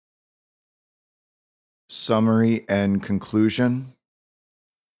Summary and conclusion.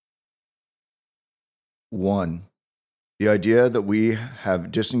 1. The idea that we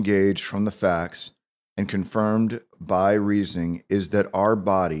have disengaged from the facts and confirmed by reasoning is that our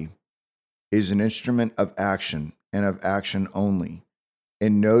body is an instrument of action and of action only.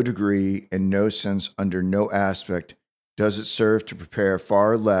 In no degree, in no sense, under no aspect, does it serve to prepare,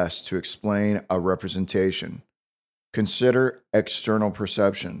 far less to explain a representation. Consider external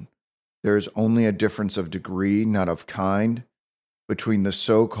perception. There is only a difference of degree, not of kind, between the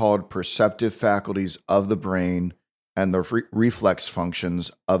so-called perceptive faculties of the brain and the reflex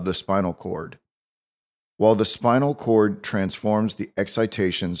functions of the spinal cord. While the spinal cord transforms the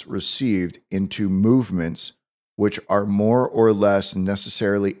excitations received into movements which are more or less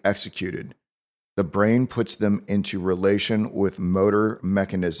necessarily executed, the brain puts them into relation with motor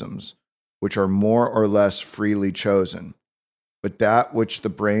mechanisms, which are more or less freely chosen. But that which the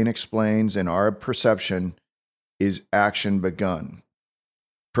brain explains in our perception is action begun,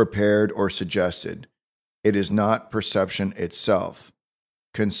 prepared, or suggested. It is not perception itself.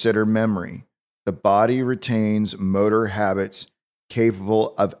 Consider memory. The body retains motor habits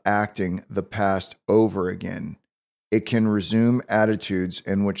capable of acting the past over again. It can resume attitudes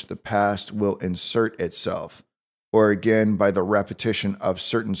in which the past will insert itself, or again by the repetition of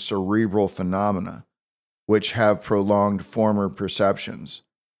certain cerebral phenomena, which have prolonged former perceptions.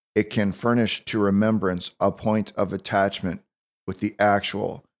 It can furnish to remembrance a point of attachment with the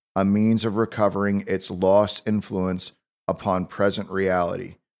actual, a means of recovering its lost influence upon present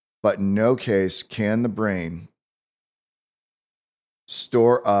reality. But in no case can the brain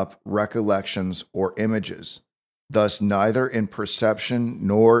store up recollections or images. Thus, neither in perception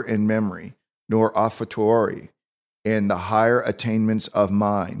nor in memory, nor olfactory, in the higher attainments of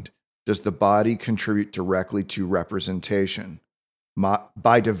mind, does the body contribute directly to representation.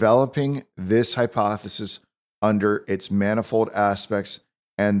 By developing this hypothesis under its manifold aspects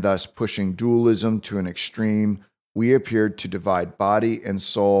and thus pushing dualism to an extreme, we appeared to divide body and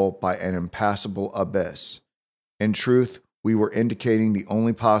soul by an impassable abyss. In truth, we were indicating the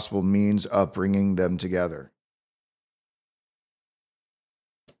only possible means of bringing them together.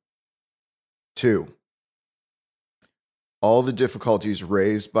 2. All the difficulties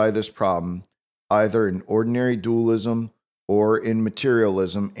raised by this problem, either in ordinary dualism or in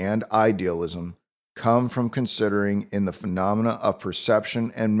materialism and idealism, come from considering in the phenomena of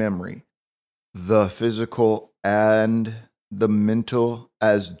perception and memory the physical and the mental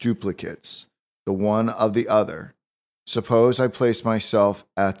as duplicates, the one of the other. Suppose I place myself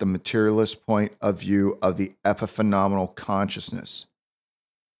at the materialist point of view of the epiphenomenal consciousness.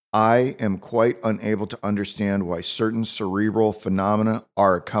 I am quite unable to understand why certain cerebral phenomena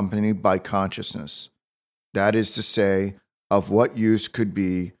are accompanied by consciousness. That is to say, of what use could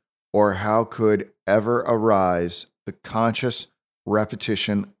be, or how could ever arise, the conscious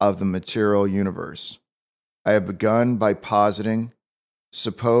repetition of the material universe. I have begun by positing,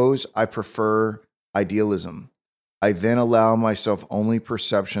 suppose I prefer idealism. I then allow myself only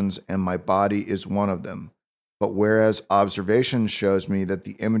perceptions and my body is one of them. But whereas observation shows me that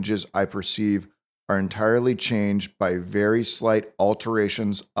the images I perceive are entirely changed by very slight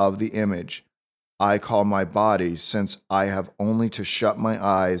alterations of the image, I call my body, since I have only to shut my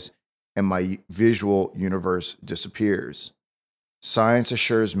eyes and my visual universe disappears. Science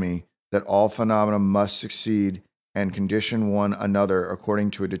assures me that all phenomena must succeed and condition one another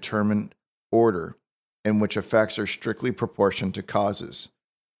according to a determined order, in which effects are strictly proportioned to causes.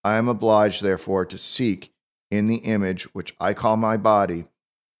 I am obliged, therefore, to seek in the image which I call my body,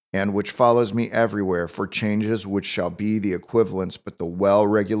 and which follows me everywhere, for changes which shall be the equivalents, but the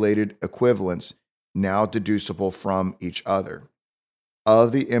well-regulated equivalents now deducible from each other.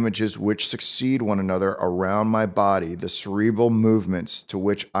 Of the images which succeed one another around my body, the cerebral movements to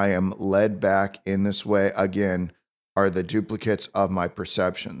which I am led back in this way again are the duplicates of my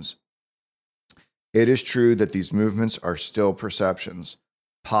perceptions. It is true that these movements are still perceptions,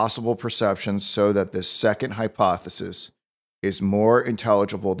 possible perceptions, so that this second hypothesis is more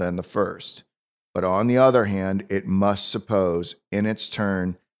intelligible than the first. But on the other hand, it must suppose, in its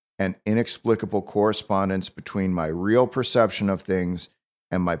turn, an inexplicable correspondence between my real perception of things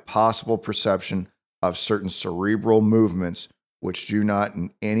and my possible perception of certain cerebral movements which do not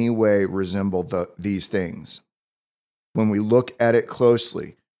in any way resemble these things. When we look at it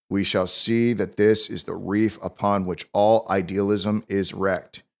closely, we shall see that this is the reef upon which all idealism is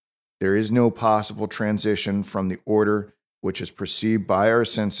wrecked. There is no possible transition from the order which is perceived by our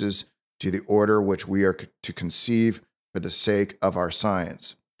senses to the order which we are to conceive for the sake of our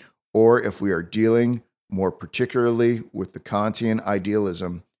science. Or if we are dealing more particularly with the Kantian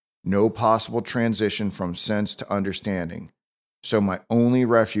idealism, no possible transition from sense to understanding. So my only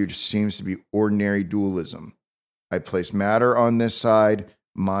refuge seems to be ordinary dualism. I place matter on this side,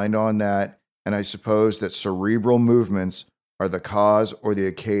 mind on that, and I suppose that cerebral movements are the cause or the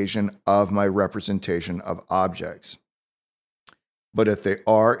occasion of my representation of objects. But if they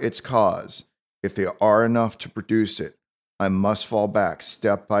are its cause, if they are enough to produce it, I must fall back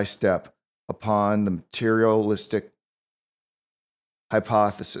step by step upon the materialistic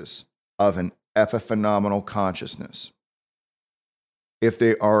hypothesis of an epiphenomenal consciousness. If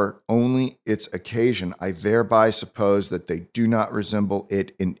they are only its occasion, I thereby suppose that they do not resemble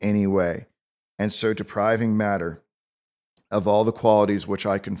it in any way, and so depriving matter of all the qualities which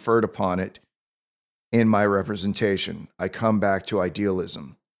I conferred upon it in my representation, I come back to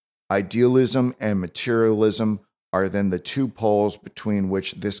idealism. Idealism and materialism are then the two poles between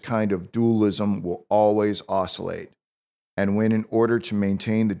which this kind of dualism will always oscillate. And when, in order to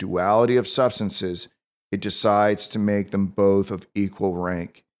maintain the duality of substances, it decides to make them both of equal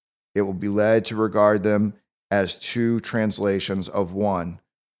rank, it will be led to regard them as two translations of one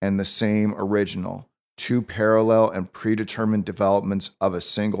and the same original, two parallel and predetermined developments of a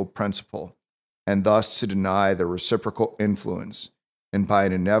single principle, and thus to deny the reciprocal influence, and by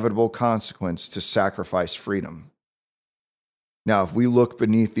an inevitable consequence to sacrifice freedom. Now, if we look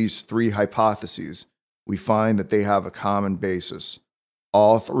beneath these three hypotheses, we find that they have a common basis.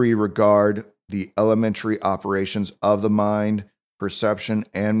 All three regard the elementary operations of the mind, perception,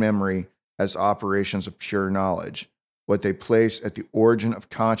 and memory as operations of pure knowledge. What they place at the origin of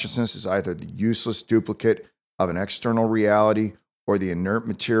consciousness is either the useless duplicate of an external reality or the inert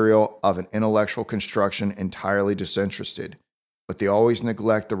material of an intellectual construction entirely disinterested. But they always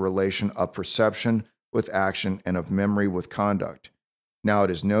neglect the relation of perception with action and of memory with conduct. Now,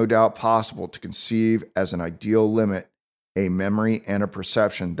 it is no doubt possible to conceive as an ideal limit a memory and a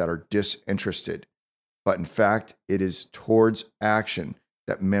perception that are disinterested, but in fact, it is towards action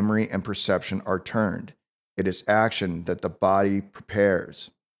that memory and perception are turned. It is action that the body prepares.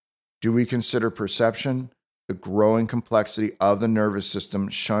 Do we consider perception? The growing complexity of the nervous system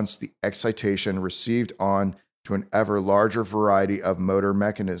shunts the excitation received on to an ever larger variety of motor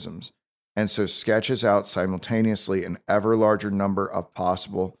mechanisms, and so sketches out simultaneously an ever larger number of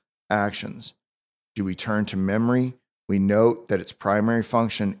possible actions. Do we turn to memory? We note that its primary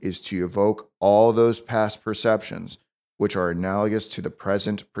function is to evoke all those past perceptions, which are analogous to the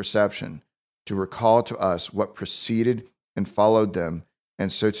present perception, to recall to us what preceded and followed them,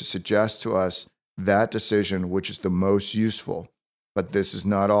 and so to suggest to us that decision which is the most useful. But this is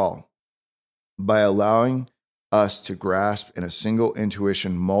not all. By allowing us to grasp in a single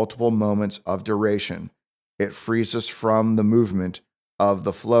intuition multiple moments of duration, it frees us from the movement of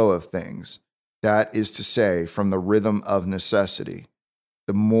the flow of things, that is to say, from the rhythm of necessity.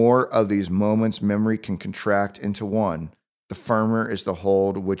 The more of these moments memory can contract into one, the firmer is the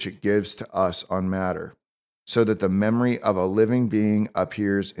hold which it gives to us on matter, so that the memory of a living being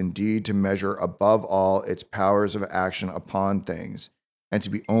appears indeed to measure above all its powers of action upon things, and to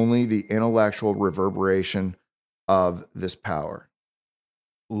be only the intellectual reverberation of this power.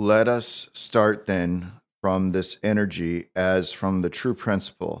 Let us start then from this energy as from the true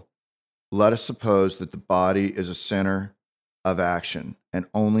principle. Let us suppose that the body is a center of action, and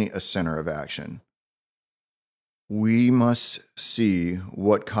only a center of action. We must see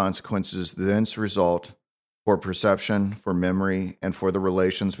what consequences thence result for perception, for memory, and for the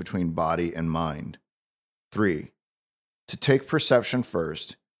relations between body and mind. 3. To take perception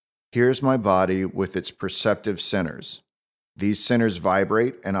first, here's my body with its perceptive centers. These centers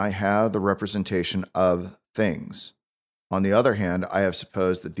vibrate, and I have the representation of things. On the other hand, I have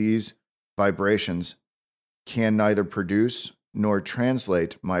supposed that these vibrations can neither produce nor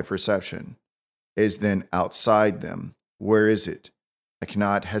translate my perception. It is then outside them. Where is it? I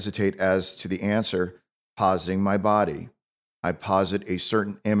cannot hesitate as to the answer, positing my body. I posit a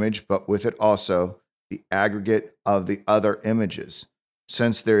certain image, but with it also the aggregate of the other images,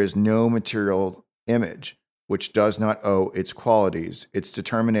 since there is no material image which does not owe its qualities, its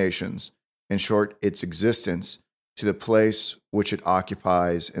determinations, in short, its existence, to the place which it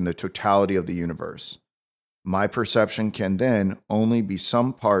occupies in the totality of the universe. My perception can then only be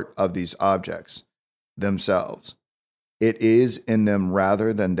some part of these objects themselves. It is in them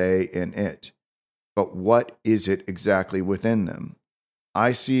rather than they in it. But what is it exactly within them?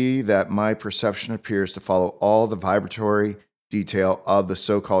 I see that my perception appears to follow all the vibratory detail of the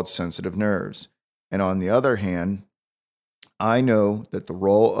so-called sensitive nerves. And on the other hand, I know that the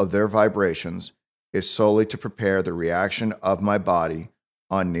role of their vibrations is solely to prepare the reaction of my body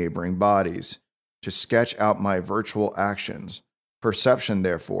on neighboring bodies, to sketch out my virtual actions, Perception,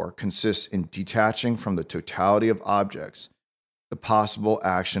 therefore, consists in detaching from the totality of objects the possible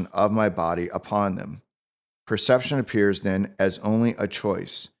action of my body upon them. Perception appears then as only a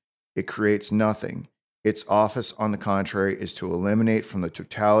choice. It creates nothing. Its office, on the contrary, is to eliminate from the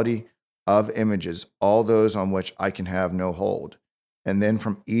totality of images all those on which I can have no hold, and then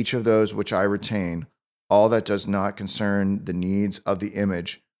from each of those which I retain, all that does not concern the needs of the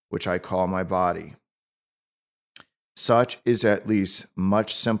image which I call my body. Such is at least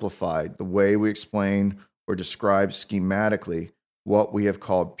much simplified the way we explain or describe schematically what we have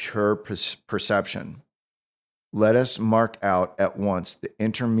called pure perception. Let us mark out at once the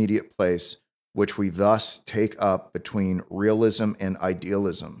intermediate place which we thus take up between realism and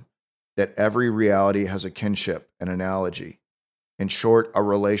idealism, that every reality has a kinship, an analogy, in short, a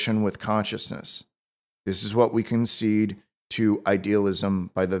relation with consciousness. This is what we concede to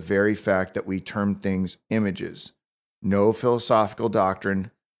idealism by the very fact that we term things images. No philosophical doctrine,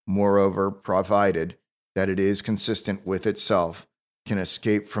 moreover, provided that it is consistent with itself, can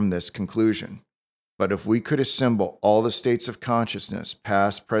escape from this conclusion. But if we could assemble all the states of consciousness,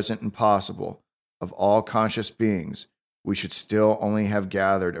 past, present, and possible, of all conscious beings, we should still only have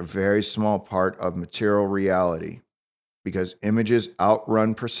gathered a very small part of material reality, because images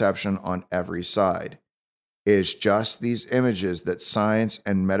outrun perception on every side. It is just these images that science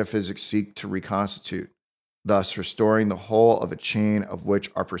and metaphysics seek to reconstitute, thus restoring the whole of a chain of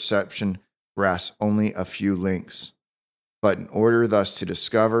which our perception grasps only a few links. But in order thus to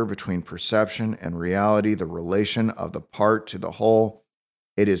discover between perception and reality the relation of the part to the whole,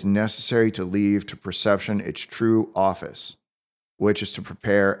 it is necessary to leave to perception its true office, which is to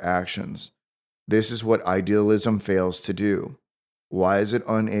prepare actions. This is what idealism fails to do. Why is it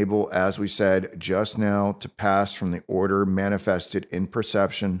unable, as we said just now, to pass from the order manifested in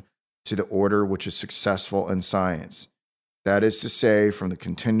perception to the order which is successful in science? That is to say, from the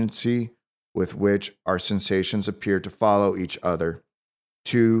contingency with which our sensations appear to follow each other,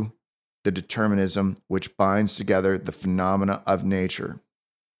 to the determinism which binds together the phenomena of nature.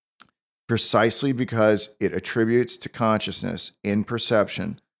 Precisely because it attributes to consciousness in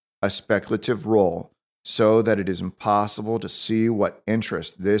perception a speculative role, so that it is impossible to see what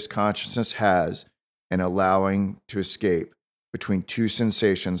interest this consciousness has in allowing to escape between two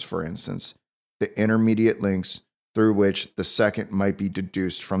sensations, for instance, the intermediate links through which the second might be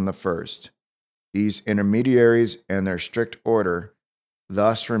deduced from the first. These intermediaries and their strict order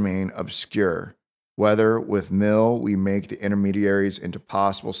thus remain obscure, whether with Mill we make the intermediaries into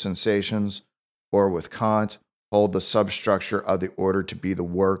possible sensations, or with Kant hold the substructure of the order to be the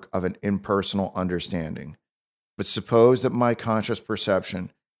work of an impersonal understanding. But suppose that my conscious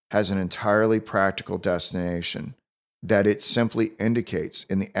perception has an entirely practical destination, that it simply indicates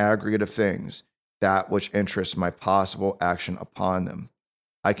in the aggregate of things that which interests my possible action upon them.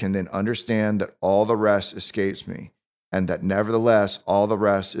 I can then understand that all the rest escapes me, and that nevertheless all the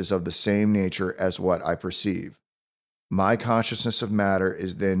rest is of the same nature as what I perceive. My consciousness of matter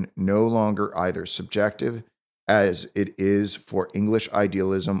is then no longer either subjective, as it is for English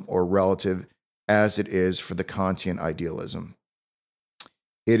idealism, or relative, as it is for the Kantian idealism.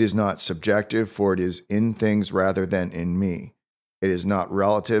 It is not subjective, for it is in things rather than in me. It is not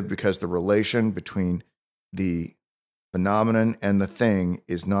relative, because the relation between the phenomenon and the thing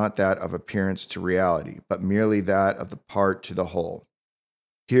is not that of appearance to reality, but merely that of the part to the whole.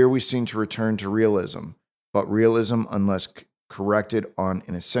 Here we seem to return to realism, but realism, unless corrected on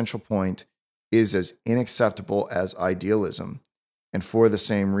an essential point, is as unacceptable as idealism, and for the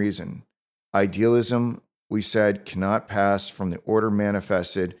same reason. Idealism, we said, cannot pass from the order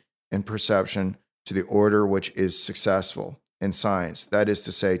manifested in perception to the order which is successful in science, that is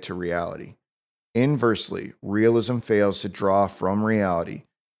to say, to reality. Inversely, realism fails to draw from reality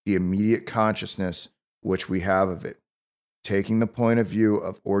the immediate consciousness which we have of it. Taking the point of view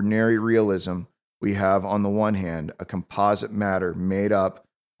of ordinary realism, we have on the one hand a composite matter made up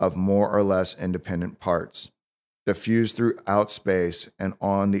of more or less independent parts, diffused throughout space, and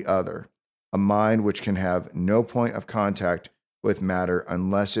on the other, a mind which can have no point of contact with matter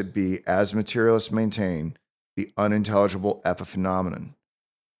unless it be, as materialists maintain, the unintelligible epiphenomenon.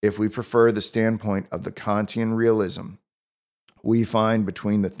 If we prefer the standpoint of the Kantian realism, we find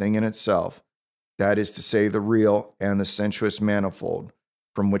between the thing in itself, that is to say the real, and the sensuous manifold,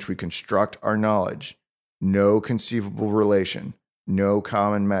 from which we construct our knowledge, no conceivable relation, no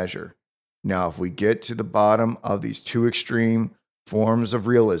common measure. Now, if we get to the bottom of these two extreme forms of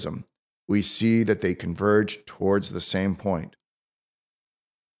realism, we see that they converge towards the same point.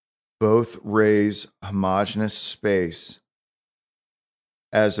 Both raise homogeneous space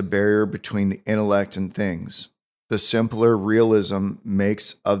as a barrier between the intellect and things. The simpler realism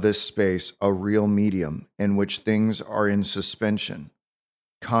makes of this space a real medium in which things are in suspension.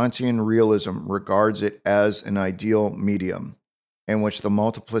 Kantian realism regards it as an ideal medium in which the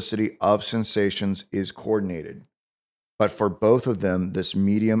multiplicity of sensations is coordinated. But for both of them, this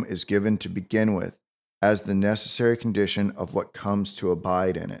medium is given to begin with as the necessary condition of what comes to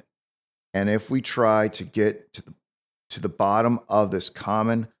abide in it. And if we try to get to the bottom of this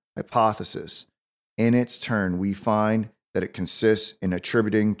common hypothesis, in its turn, we find that it consists in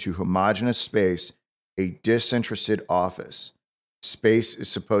attributing to homogeneous space a disinterested office. Space is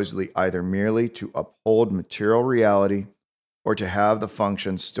supposedly either merely to uphold material reality or to have the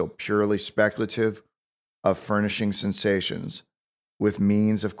function still purely speculative of furnishing sensations with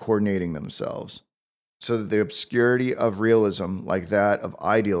means of coordinating themselves, so that the obscurity of realism, like that of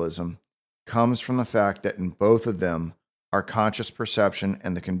idealism, comes from the fact that in both of them, our conscious perception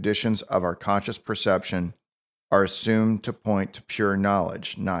and the conditions of our conscious perception are assumed to point to pure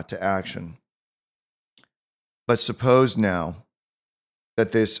knowledge, not to action. But suppose now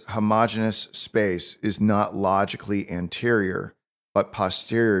that this homogeneous space is not logically anterior, but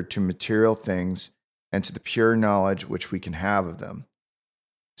posterior to material things and to the pure knowledge which we can have of them.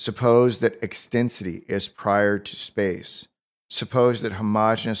 Suppose that extensity is prior to space. Suppose that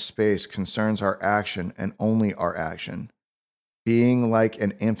homogeneous space concerns our action and only our action, being like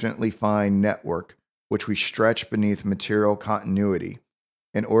an infinitely fine network which we stretch beneath material continuity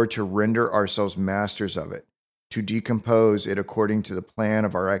in order to render ourselves masters of it, to decompose it according to the plan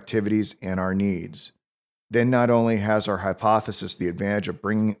of our activities and our needs. Then not only has our hypothesis the advantage of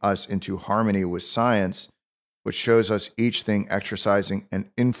bringing us into harmony with science, which shows us each thing exercising an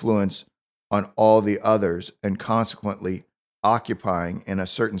influence on all the others and consequently occupying, in a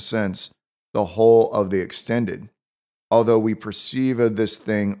certain sense, the whole of the extended, although we perceive of this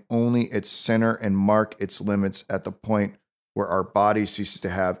thing only its center and mark its limits at the point where our body ceases to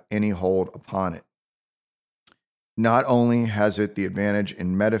have any hold upon it. Not only has it the advantage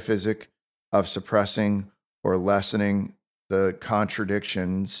in metaphysic of suppressing or lessening the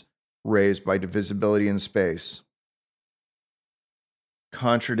contradictions raised by divisibility in space,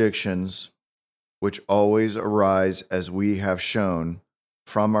 contradictions which always arise, as we have shown,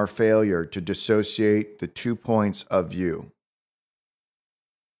 from our failure to dissociate the 2 points of view,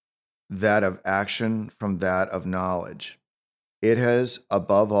 that of action from that of knowledge. It has,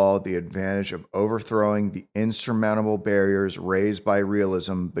 above all, the advantage of overthrowing the insurmountable barriers raised by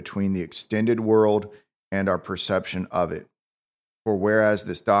realism between the extended world and our perception of it. For whereas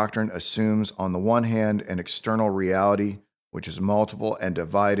this doctrine assumes, on the one hand, an external reality which is multiple and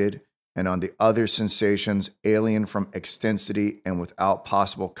divided, and on the other sensations alien from extensity and without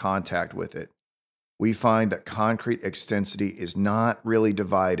possible contact with it, we find that concrete extensity is not really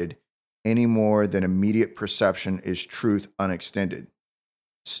divided any more than immediate perception is truth unextended.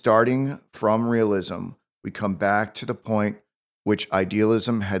 Starting from realism, we come back to the point which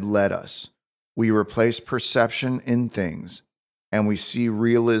idealism had led us. We replace perception in things, and we see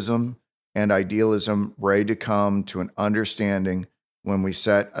realism and idealism ready to come to an understanding when we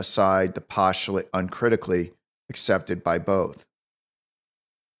set aside the postulate uncritically accepted by both,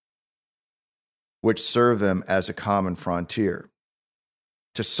 which serve them as a common frontier.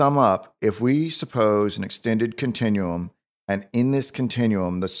 To sum up, if we suppose an extended continuum, and in this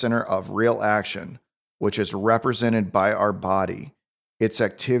continuum the center of real action, which is represented by our body, its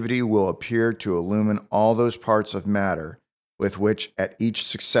activity will appear to illumine all those parts of matter with which at each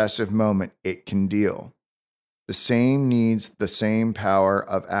successive moment it can deal. The same needs the same power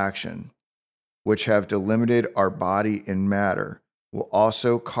of action, which have delimited our body in matter, will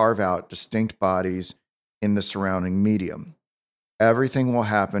also carve out distinct bodies in the surrounding medium. Everything will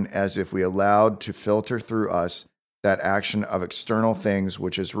happen as if we allowed to filter through us that action of external things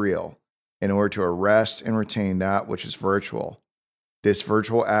which is real, in order to arrest and retain that which is virtual. This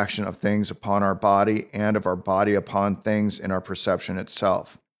virtual action of things upon our body and of our body upon things in our perception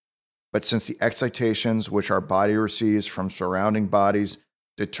itself. But since the excitations which our body receives from surrounding bodies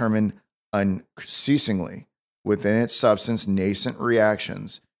determine unceasingly within its substance nascent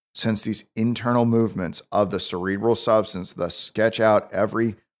reactions, since these internal movements of the cerebral substance thus sketch out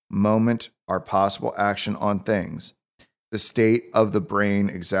every moment our possible action on things, the state of the brain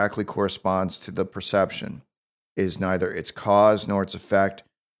exactly corresponds to the perception, is neither its cause nor its effect,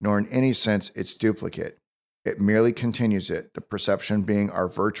 nor in any sense its duplicate. It merely continues it, the perception being our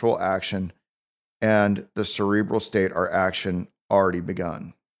virtual action, and the cerebral state our action already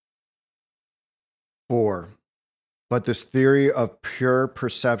begun. 4. But this theory of pure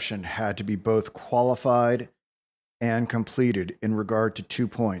perception had to be both qualified and completed in regard to 2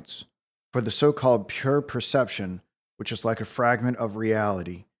 points. For the so-called pure perception, which is like a fragment of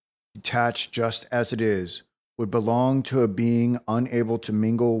reality, detached just as it is, would belong to a being unable to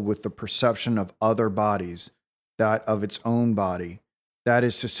mingle with the perception of other bodies, that of its own body, that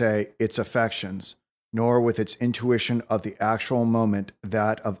is to say, its affections, nor with its intuition of the actual moment,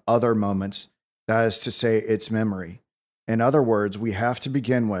 that of other moments, that is to say, its memory. In other words, we have to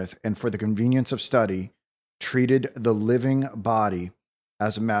begin with, and for the convenience of study, treated the living body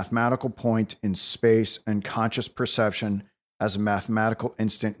as a mathematical point in space and conscious perception as a mathematical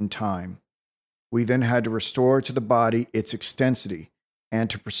instant in time. We then had to restore to the body its extensity and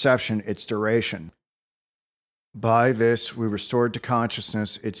to perception its duration. By this, we restored to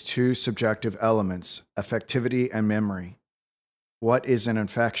consciousness its two subjective elements, affectivity and memory. What is an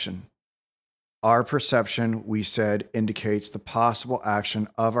affection? Our perception, we said, indicates the possible action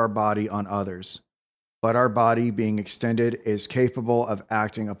of our body on others. But our body, being extended, is capable of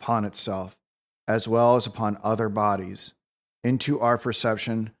acting upon itself, as well as upon other bodies. Into our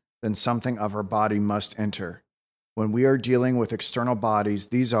perception, then something of our body must enter. When we are dealing with external bodies,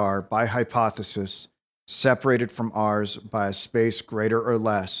 these are, by hypothesis, separated from ours by a space greater or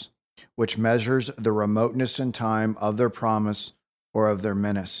less, which measures the remoteness in time of their promise or of their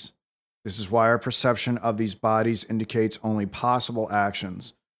menace. This is why our perception of these bodies indicates only possible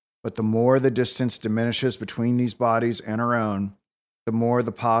actions. But the more the distance diminishes between these bodies and our own, the more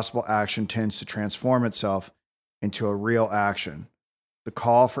the possible action tends to transform itself into a real action, the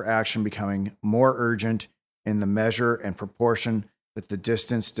call for action becoming more urgent in the measure and proportion that the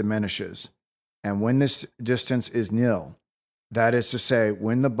distance diminishes. And when this distance is nil, that is to say,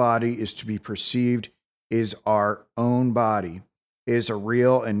 when the body is to be perceived is our own body, is a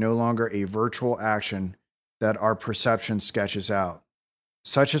real and no longer a virtual action that our perception sketches out.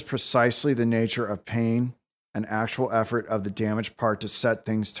 Such is precisely the nature of pain, an actual effort of the damaged part to set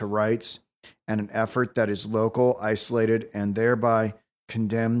things to rights, and an effort that is local, isolated, and thereby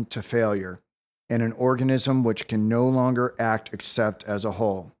condemned to failure, in an organism which can no longer act except as a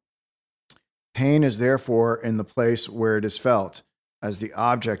whole. Pain is therefore in the place where it is felt, as the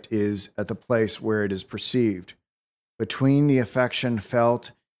object is at the place where it is perceived. Between the affection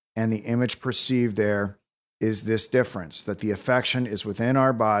felt and the image perceived there is this difference, that the affection is within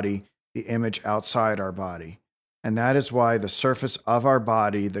our body, the image outside our body. And that is why the surface of our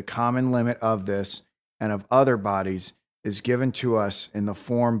body, the common limit of this and of other bodies, is given to us in the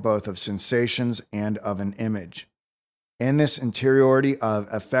form both of sensations and of an image. In this interiority of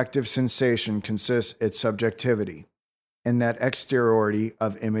affective sensation consists its subjectivity, in that exteriority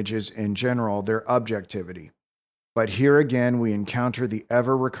of images in general, their objectivity. But here again we encounter the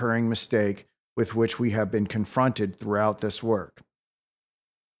ever-recurring mistake with which we have been confronted throughout this work.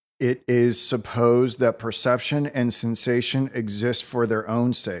 It is supposed that perception and sensation exist for their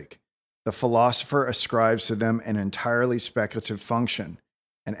own sake. The philosopher ascribes to them an entirely speculative function,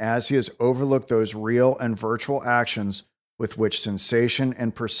 and as he has overlooked those real and virtual actions with which sensation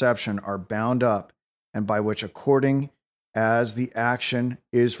and perception are bound up, and by which, according as the action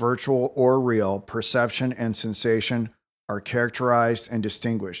is virtual or real, perception and sensation are characterized and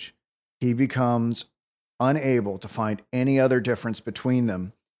distinguished, he becomes unable to find any other difference between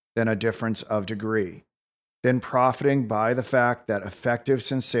them than a difference of degree. Then, profiting by the fact that affective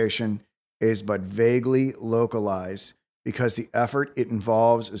sensation is but vaguely localized, because the effort it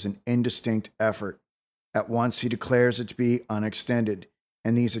involves is an indistinct effort, at once he declares it to be unextended,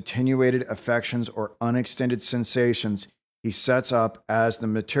 and these attenuated affections or unextended sensations he sets up as the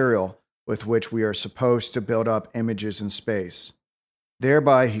material with which we are supposed to build up images in space.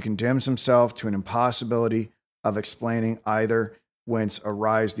 Thereby he condemns himself to an impossibility of explaining either whence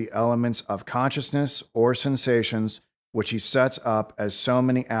arise the elements of consciousness or sensations which he sets up as so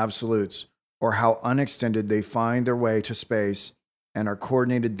many absolutes, or how unextended they find their way to space and are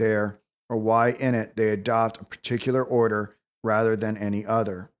coordinated there, or why in it they adopt a particular order rather than any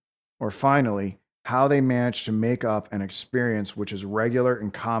other, or finally, how they manage to make up an experience which is regular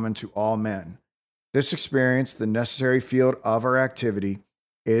and common to all men. This experience, the necessary field of our activity,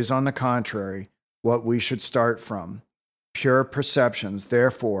 is, on the contrary, what we should start from. Pure perceptions,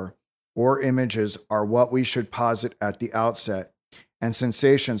 therefore, or images, are what we should posit at the outset, and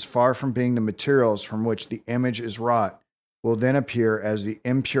sensations, far from being the materials from which the image is wrought, will then appear as the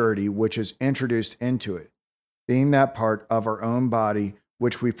impurity which is introduced into it, being that part of our own body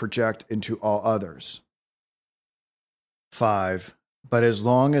which we project into all others. 5. But as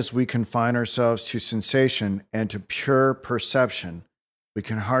long as we confine ourselves to sensation and to pure perception, we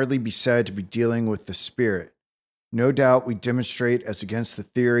can hardly be said to be dealing with the spirit. No doubt we demonstrate, as against the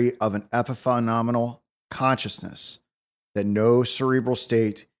theory of an epiphenomenal consciousness, that no cerebral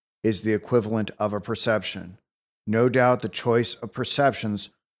state is the equivalent of a perception. No doubt the choice of perceptions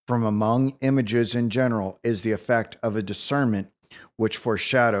from among images in general is the effect of a discernment which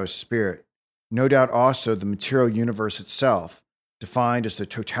foreshadows spirit. No doubt also the material universe itself, defined as the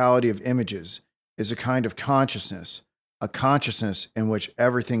totality of images, is a kind of consciousness, a consciousness in which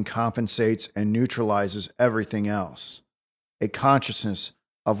everything compensates and neutralizes everything else, a consciousness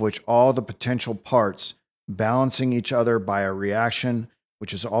of which all the potential parts, balancing each other by a reaction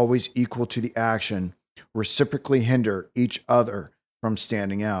which is always equal to the action, reciprocally hinder each other from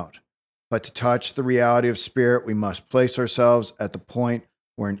standing out. But to touch the reality of spirit, we must place ourselves at the point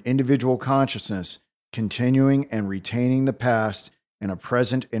where an individual consciousness, continuing and retaining the past and a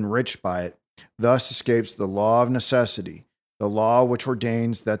present enriched by it, thus escapes the law of necessity, the law which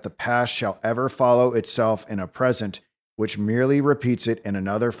ordains that the past shall ever follow itself in a present which merely repeats it in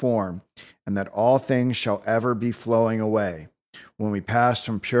another form, and that all things shall ever be flowing away. When we pass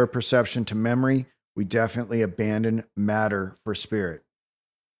from pure perception to memory, we definitely abandon matter for spirit.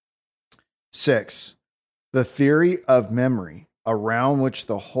 6. The theory of memory, around which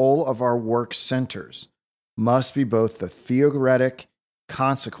the whole of our work centers, must be both the theoretic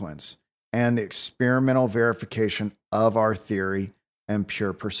consequence and the experimental verification of our theory and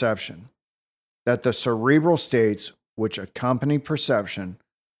pure perception. That the cerebral states which accompany perception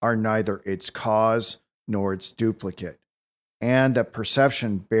are neither its cause nor its duplicate, and that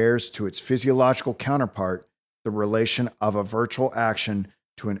perception bears to its physiological counterpart the relation of a virtual action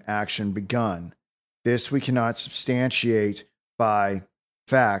to an action begun. This we cannot substantiate by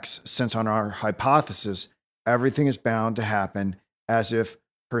facts, since on our hypothesis, everything is bound to happen as if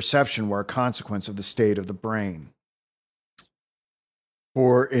perception were a consequence of the state of the brain.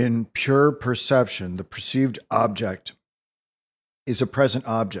 For in pure perception, the perceived object is a present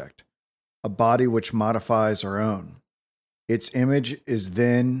object, a body which modifies our own. Its image is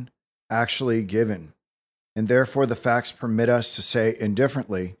then actually given, and therefore the facts permit us to say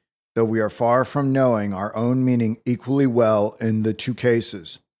indifferently, though we are far from knowing our own meaning equally well in the two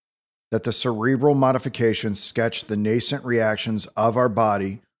cases, that the cerebral modifications sketch the nascent reactions of our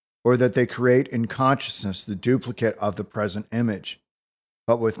body, or that they create in consciousness the duplicate of the present image.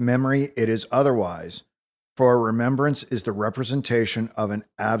 But with memory it is otherwise, for remembrance is the representation of an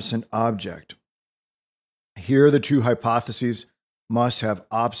absent object. Here the two hypotheses must have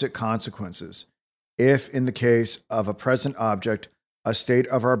opposite consequences. If, in the case of a present object, a state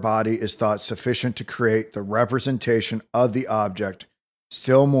of our body is thought sufficient to create the representation of the object,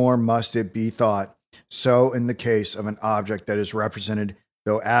 still more must it be thought so in the case of an object that is represented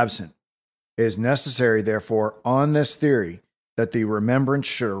though absent. It is necessary, therefore, on this theory, that the remembrance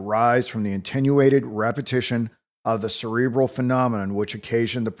should arise from the attenuated repetition of the cerebral phenomenon which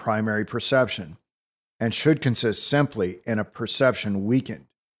occasioned the primary perception, and should consist simply in a perception weakened.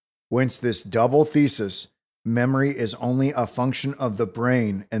 Whence this double thesis, memory is only a function of the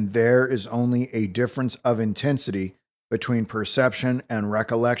brain, and there is only a difference of intensity between perception and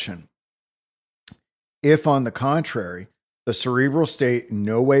recollection. If, on the contrary, the cerebral state in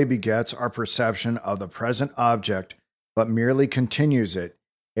no way begets our perception of the present object, but merely continues it,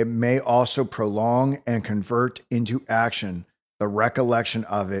 it may also prolong and convert into action the recollection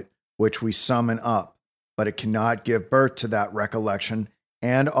of it which we summon up, but it cannot give birth to that recollection,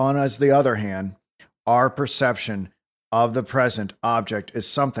 and on as the other hand, our perception of the present object is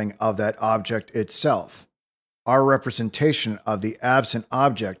something of that object itself. Our representation of the absent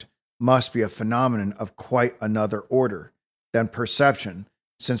object must be a phenomenon of quite another order than perception,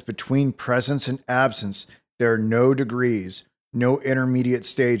 since between presence and absence there are no degrees, no intermediate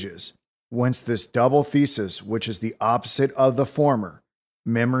stages. Whence this double thesis, which is the opposite of the former,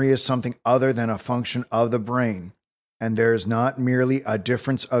 memory is something other than a function of the brain, and there is not merely a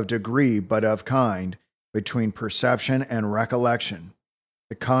difference of degree but of kind between perception and recollection.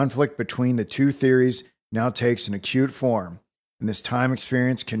 The conflict between the two theories now takes an acute form, and this time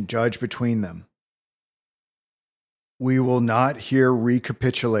experience can judge between them. We will not here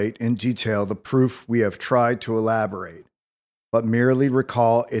recapitulate in detail the proof we have tried to elaborate, but merely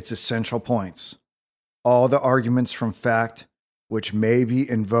recall its essential points. All the arguments from fact which may be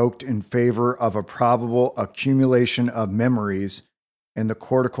invoked in favor of a probable accumulation of memories in the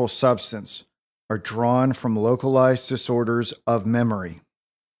cortical substance are drawn from localized disorders of memory.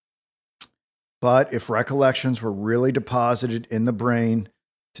 But if recollections were really deposited in the brain,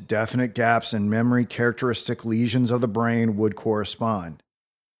 to definite gaps in memory, characteristic lesions of the brain would correspond.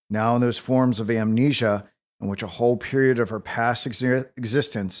 Now, in those forms of amnesia in which a whole period of our past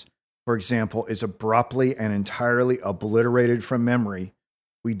existence, for example, is abruptly and entirely obliterated from memory,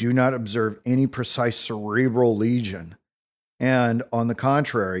 we do not observe any precise cerebral lesion. And on the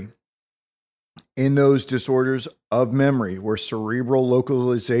contrary, in those disorders of memory where cerebral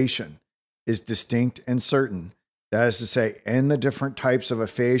localization is distinct and certain, that is to say, in the different types of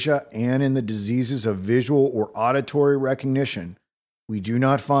aphasia and in the diseases of visual or auditory recognition, we do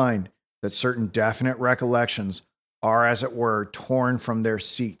not find that certain definite recollections are, as it were, torn from their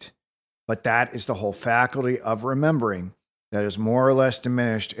seat. But that is the whole faculty of remembering that is more or less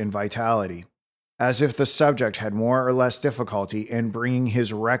diminished in vitality, as if the subject had more or less difficulty in bringing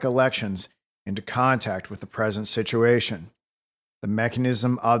his recollections into contact with the present situation. The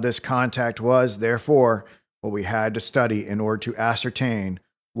mechanism of this contact was, therefore, what we had to study in order to ascertain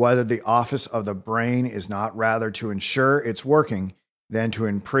whether the office of the brain is not rather to ensure its working than to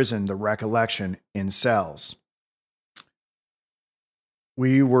imprison the recollection in cells.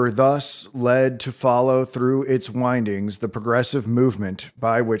 We were thus led to follow through its windings the progressive movement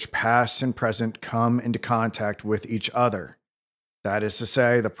by which past and present come into contact with each other. That is to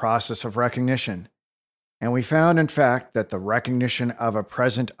say, the process of recognition. And we found, in fact, that the recognition of a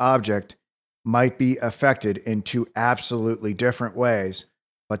present object might be affected in two absolutely different ways,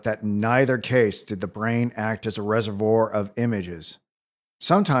 but that in neither case did the brain act as a reservoir of images.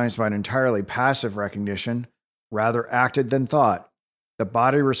 Sometimes by an entirely passive recognition, rather acted than thought, the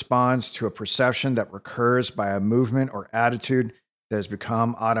body responds to a perception that recurs by a movement or attitude that has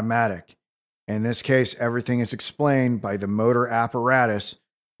become automatic. In this case, everything is explained by the motor apparatus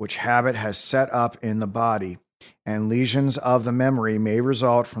which habit has set up in the body, and lesions of the memory may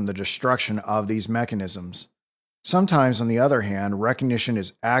result from the destruction of these mechanisms. Sometimes, on the other hand, recognition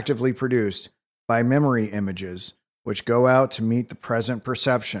is actively produced by memory images, which go out to meet the present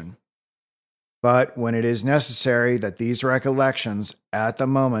perception. But when it is necessary that these recollections, at the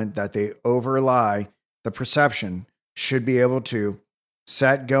moment that they overlie the perception, should be able to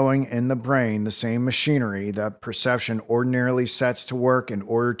set going in the brain the same machinery that perception ordinarily sets to work in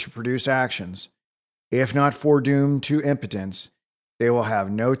order to produce actions, if not foredoomed to impotence, they will have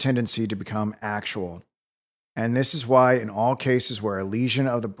no tendency to become actual. And this is why, in all cases where a lesion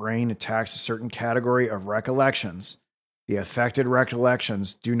of the brain attacks a certain category of recollections, the affected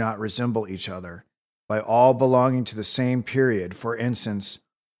recollections do not resemble each other, by all belonging to the same period, for instance,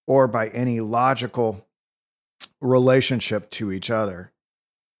 or by any logical relationship to each other,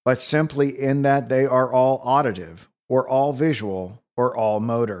 but simply in that they are all auditive, or all visual, or all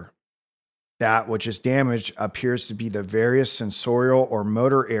motor. That which is damaged appears to be the various sensorial or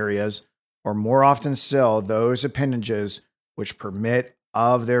motor areas, or more often still, those appendages which permit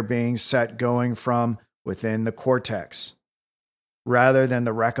of their being set going from within the cortex, rather than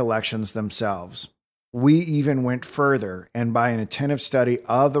the recollections themselves. We even went further, and by an attentive study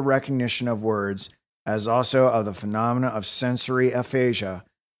of the recognition of words, as also of the phenomena of sensory aphasia,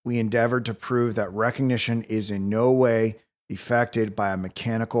 we endeavored to prove that recognition is in no way effected by a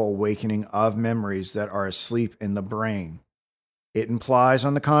mechanical awakening of memories that are asleep in the brain. It implies,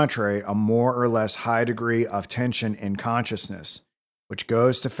 on the contrary, a more or less high degree of tension in consciousness, which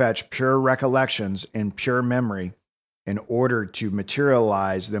goes to fetch pure recollections in pure memory in order to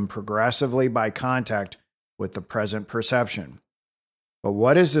materialize them progressively by contact with the present perception. But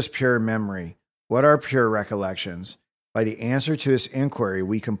what is this pure memory? What are pure recollections? By the answer to this inquiry,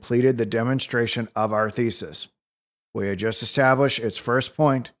 we completed the demonstration of our thesis. We had just established its first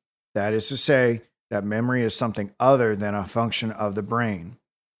point, that is to say, that memory is something other than a function of the brain.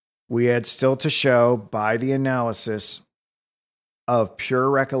 We had still to show, by the analysis of pure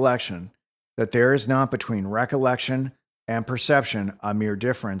recollection, that there is not between recollection and perception a mere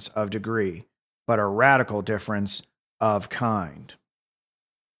difference of degree, but a radical difference of kind.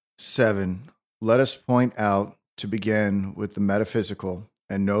 7. Let us point out, to begin with, the metaphysical,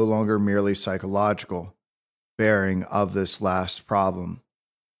 and no longer merely psychological, bearing of this last problem.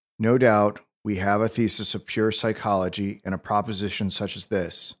 No doubt, we have a thesis of pure psychology in a proposition such as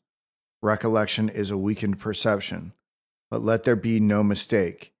this: recollection is a weakened perception. But let there be no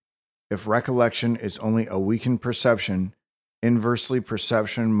mistake. If recollection is only a weakened perception, inversely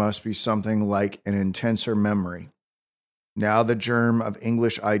perception must be something like an intenser memory. Now the germ of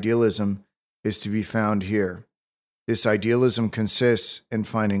English idealism is to be found here. This idealism consists in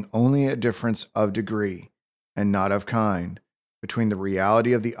finding only a difference of degree, and not of kind, between the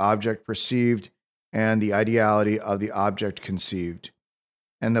reality of the object perceived and the ideality of the object conceived,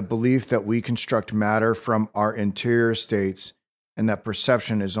 and the belief that we construct matter from our interior states, and that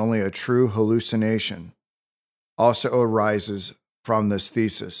perception is only a true hallucination, also arises from this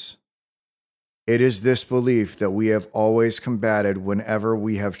thesis. It is this belief that we have always combated whenever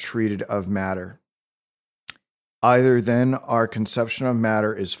we have treated of matter. Either then our conception of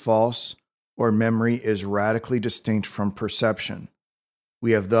matter is false, or memory is radically distinct from perception.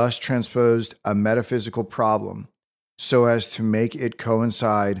 We have thus transposed a metaphysical problem so as to make it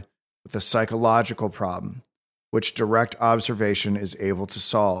coincide with a psychological problem, which direct observation is able to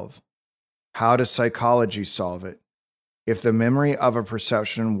solve. How does psychology solve it? If the memory of a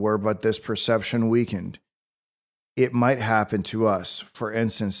perception were but this perception weakened, it might happen to us, for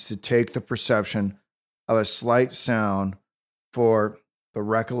instance, to take the perception of a slight sound for the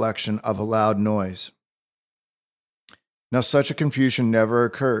recollection of a loud noise. Now, such a confusion never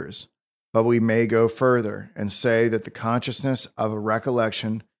occurs, but we may go further and say that the consciousness of a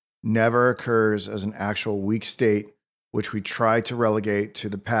recollection never occurs as an actual weak state which we try to relegate to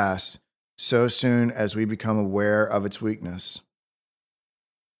the past so soon as we become aware of its weakness.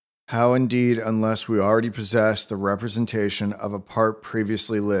 How indeed, unless we already possess the representation of a part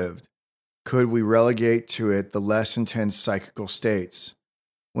previously lived, could we relegate to it the less intense psychical states,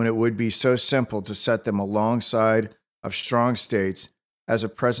 when it would be so simple to set them alongside of strong states as a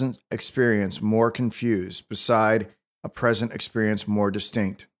present experience more confused beside a present experience more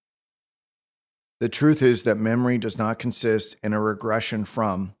distinct? The truth is that memory does not consist in a regression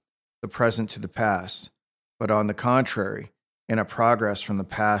from the present to the past, but on the contrary, in a progress from the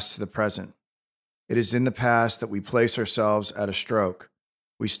past to the present. It is in the past that we place ourselves at a stroke.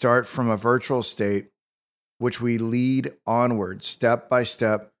 We start from a virtual state, which we lead onward step by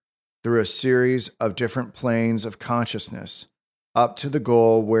step through a series of different planes of consciousness, up to the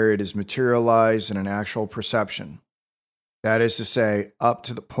goal where it is materialized in an actual perception. That is to say, up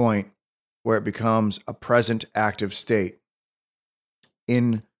to the point where it becomes a present active state.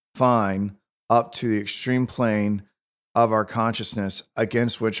 In fine, up to the extreme plane of our consciousness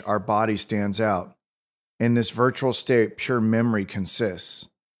against which our body stands out. In this virtual state, pure memory consists.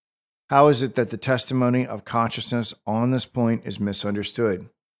 How is it that the testimony of consciousness on this point is misunderstood?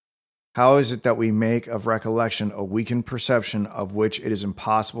 How is it that we make of recollection a weakened perception of which it is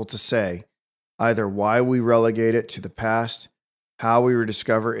impossible to say either why we relegate it to the past, how we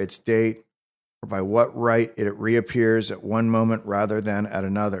rediscover its date, or by what right it reappears at one moment rather than at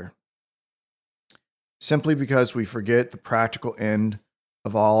another? Simply because we forget the practical end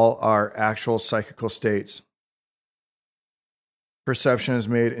of all our actual psychical states. Perception is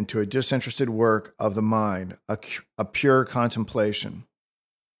made into a disinterested work of the mind, a pure contemplation.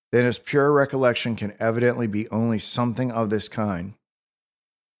 Then as pure recollection can evidently be only something of this kind,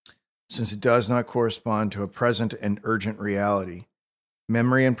 since it does not correspond to a present and urgent reality.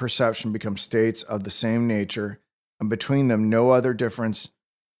 Memory and perception become states of the same nature, and between them no other difference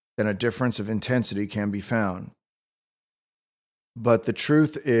than a difference of intensity can be found. But the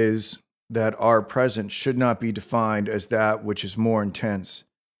truth is that our present should not be defined as that which is more intense,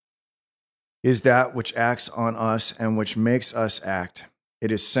 is that which acts on us and which makes us act. It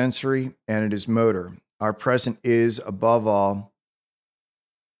is sensory and it is motor. Our present is, above all,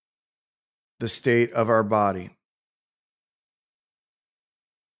 the state of our body.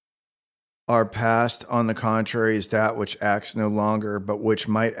 Our past, on the contrary, is that which acts no longer, but which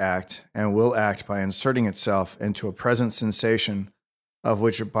might act and will act by inserting itself into a present sensation of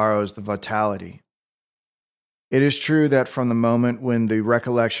which it borrows the vitality. It is true that from the moment when the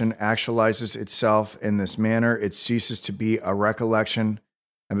recollection actualizes itself in this manner, it ceases to be a recollection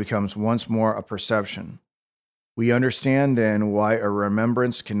and becomes once more a perception. We understand then why a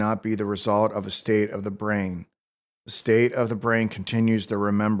remembrance cannot be the result of a state of the brain. The state of the brain continues the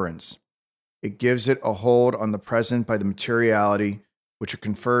remembrance. It gives it a hold on the present by the materiality which it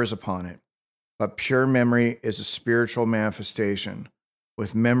confers upon it. But pure memory is a spiritual manifestation.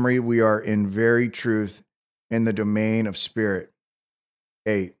 With memory, we are in very truth in the domain of spirit.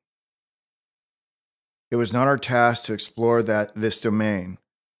 8. It was not our task to explore this domain.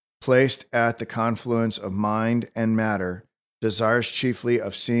 Placed at the confluence of mind and matter, desires chiefly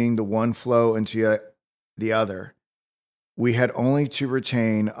of seeing the one flow into the other. We had only to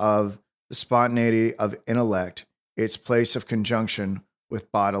retain of the spontaneity of intellect its place of conjunction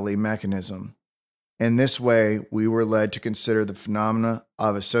with bodily mechanism. In this way, we were led to consider the phenomena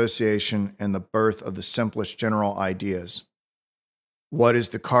of association and the birth of the simplest general ideas. What is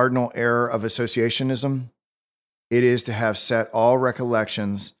the cardinal error of associationism? It is to have set all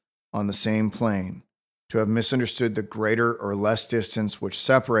recollections on the same plane, to have misunderstood the greater or less distance which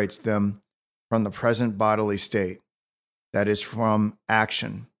separates them from the present bodily state, that is, from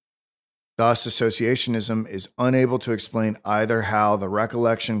action. Thus, associationism is unable to explain either how the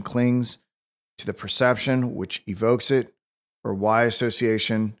recollection clings to the perception which evokes it, or why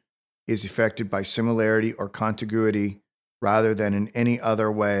association is effected by similarity or contiguity rather than in any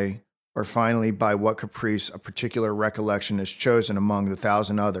other way, or finally by what caprice a particular recollection is chosen among the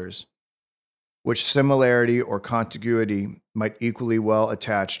thousand others. which similarity or contiguity might equally well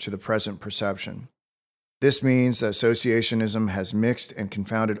attach to the present perception. This means that associationism has mixed and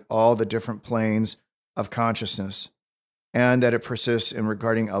confounded all the different planes of consciousness, and that it persists in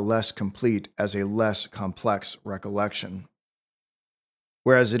regarding a less complete as a less complex recollection.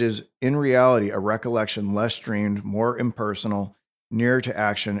 Whereas it is in reality a recollection less dreamed, more impersonal, nearer to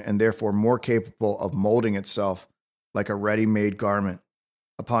action, and therefore more capable of molding itself like a ready-made garment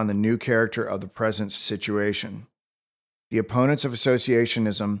upon the new character of the present situation. The opponents of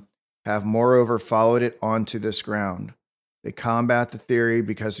associationism have moreover followed it onto this ground. They combat the theory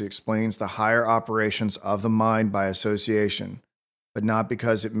because it explains the higher operations of the mind by association, but not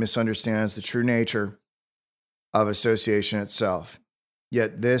because it misunderstands the true nature of association itself.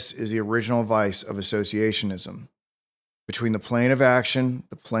 Yet this is the original vice of associationism. Between the plane of action,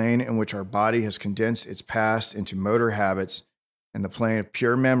 the plane in which our body has condensed its past into motor habits, and the plane of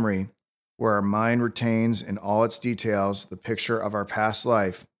pure memory, where our mind retains in all its details the picture of our past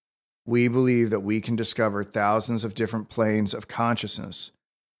life, we believe that we can discover thousands of different planes of consciousness,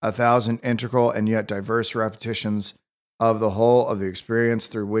 1,000 integral and yet diverse repetitions of the whole of the experience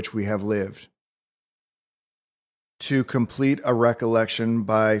through which we have lived. To complete a recollection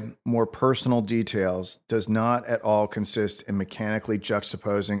by more personal details does not at all consist in mechanically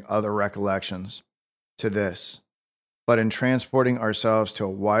juxtaposing other recollections to this, but in transporting ourselves to a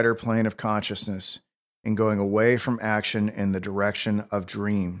wider plane of consciousness and going away from action in the direction of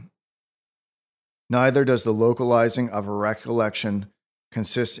dream. Neither does the localizing of a recollection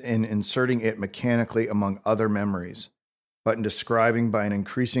consist in inserting it mechanically among other memories, but in describing by an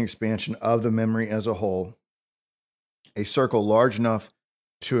increasing expansion of the memory as a whole, a circle large enough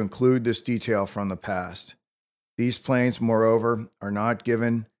to include this detail from the past. These planes, moreover, are not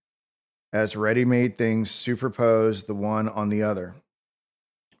given as ready-made things superposed the one on the other.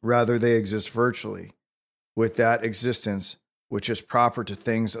 Rather, they exist virtually, with that existence which is proper to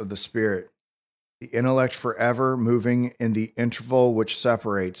things of the spirit, the intellect forever moving in the interval which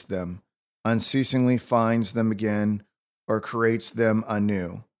separates them, unceasingly finds them again or creates them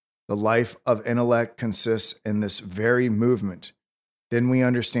anew. The life of intellect consists in this very movement. Then we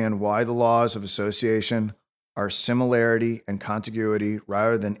understand why the laws of association are similarity and contiguity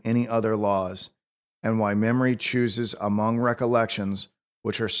rather than any other laws, and why memory chooses among recollections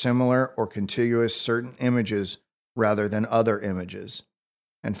which are similar or contiguous certain images rather than other images.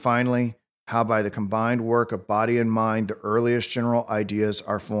 And finally, how by the combined work of body and mind the earliest general ideas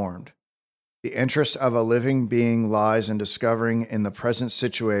are formed. The interest of a living being lies in discovering in the present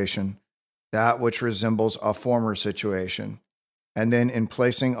situation that which resembles a former situation, and then in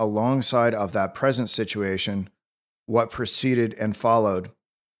placing alongside of that present situation what preceded and followed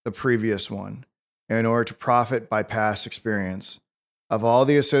the previous one, in order to profit by past experience. Of all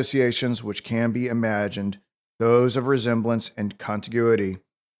the associations which can be imagined, those of resemblance and contiguity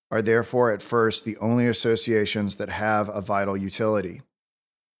are therefore at first the only associations that have a vital utility.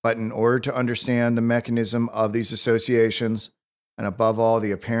 But in order to understand the mechanism of these associations, and above all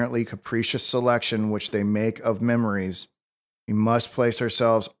the apparently capricious selection which they make of memories, we must place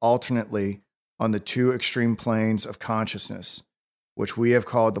ourselves alternately on the two extreme planes of consciousness, which we have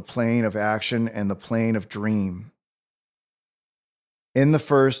called the plane of action and the plane of dream. In the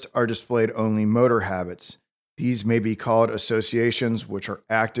first are displayed only motor habits. These may be called associations which are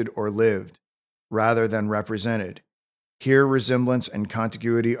acted or lived, rather than represented. Here resemblance and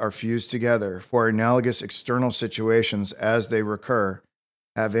contiguity are fused together, for analogous external situations as they recur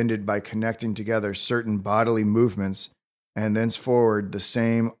have ended by connecting together certain bodily movements and thenceforward the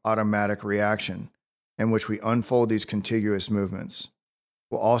same automatic reaction, in which we unfold these contiguous movements.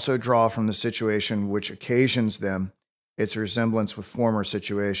 Will also draw from the situation which occasions them its resemblance with former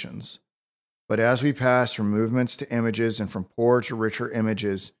situations. But as we pass from movements to images and from poor to richer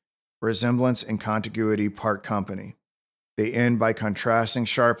images, resemblance and contiguity part company. They end by contrasting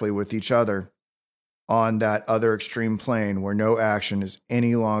sharply with each other on that other extreme plane where no action is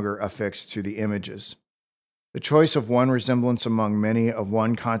any longer affixed to the images. The choice of one resemblance among many, of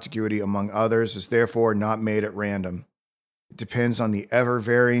one contiguity among others, is therefore not made at random. It depends on the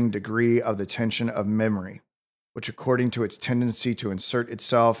ever-varying degree of the tension of memory, which according to its tendency to insert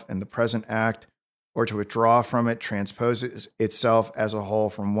itself in the present act or to withdraw from it transposes itself as a whole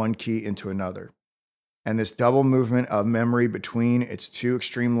from one key into another. And this double movement of memory between its two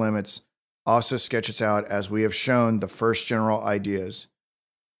extreme limits also sketches out, as we have shown, the first general ideas.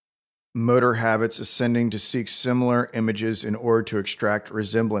 Motor habits ascending to seek similar images in order to extract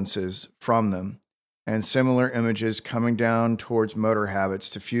resemblances from them, and similar images coming down towards motor habits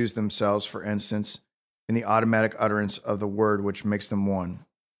to fuse themselves, for instance, in the automatic utterance of the word which makes them one.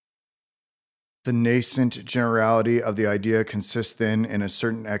 The nascent generality of the idea consists then in a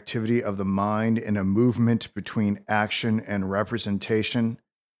certain activity of the mind in a movement between action and representation.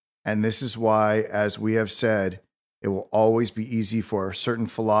 And this is why, as we have said, it will always be easy for a certain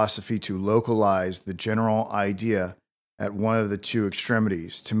philosophy to localize the general idea at one of the two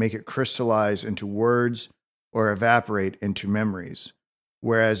extremities, to make it crystallize into words or evaporate into memories,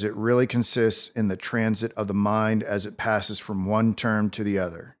 whereas it really consists in the transit of the mind as it passes from one term to the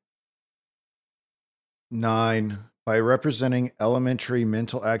other. 9. By representing elementary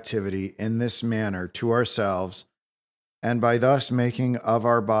mental activity in this manner to ourselves, and by thus making of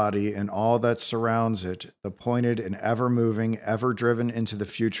our body and all that surrounds it the pointed and ever moving, ever driven into the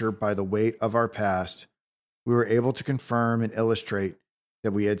future by the weight of our past, we were able to confirm and illustrate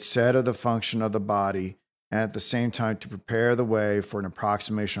that we had said of the function of the body, and at the same time to prepare the way for an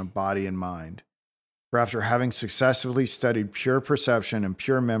approximation of body and mind. For after having successively studied pure perception and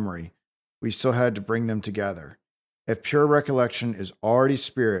pure memory, we still had to bring them together. If pure recollection is already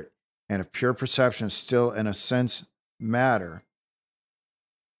spirit, and if pure perception is still in a sense matter,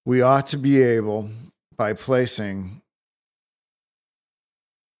 we ought to be able, by placing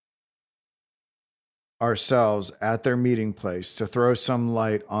ourselves at their meeting place, to throw some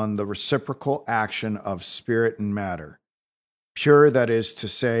light on the reciprocal action of spirit and matter. Pure, that is to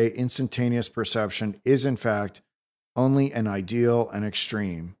say, instantaneous perception is in fact only an ideal and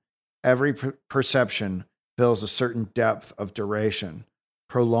extreme. Every perception fills a certain depth of duration,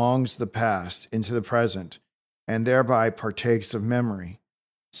 prolongs the past into the present, and thereby partakes of memory.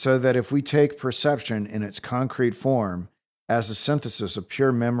 So that if we take perception in its concrete form as a synthesis of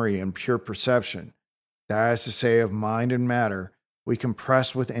pure memory and pure perception, that is to say, of mind and matter, we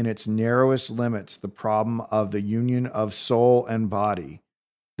compress within its narrowest limits the problem of the union of soul and body.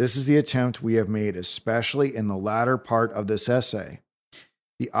 This is the attempt we have made, especially in the latter part of this essay.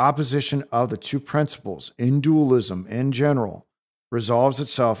 The opposition of the two principles in dualism in general resolves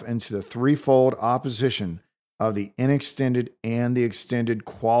itself into the threefold opposition of the inextended and the extended,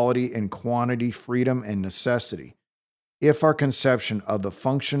 quality and quantity, freedom and necessity. If our conception of the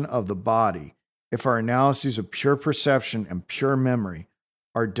function of the body, if our analyses of pure perception and pure memory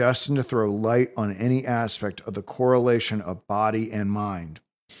are destined to throw light on any aspect of the correlation of body and mind,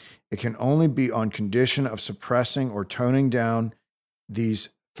 it can only be on condition of suppressing or toning down these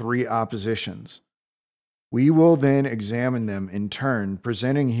three oppositions. We will then examine them in turn,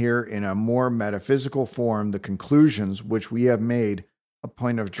 presenting here in a more metaphysical form the conclusions which we have made a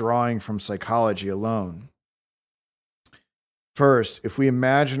point of drawing from psychology alone. First, if we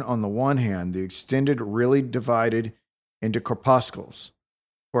imagine on the one hand the extended really divided into corpuscles,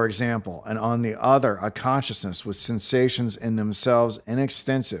 for example, and on the other a consciousness with sensations in themselves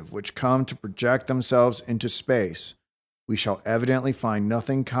inextensive which come to project themselves into space, we shall evidently find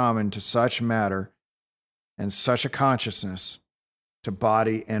nothing common to such matter and such a consciousness to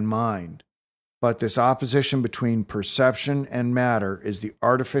body and mind. But this opposition between perception and matter is the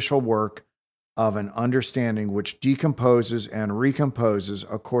artificial work of an understanding which decomposes and recomposes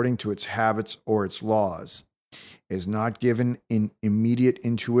according to its habits or its laws. It is not given in immediate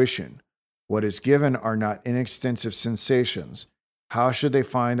intuition. What is given are not inextensive sensations. How should they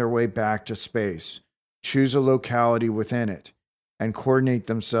find their way back to space, choose a locality within it, and coordinate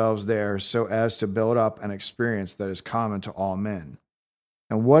themselves there so as to build up an experience that is common to all men?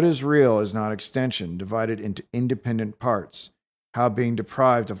 And what is real is not extension divided into independent parts. How, being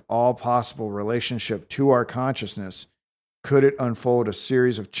deprived of all possible relationship to our consciousness, could it unfold a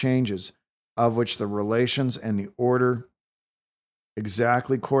series of changes of which the relations and the order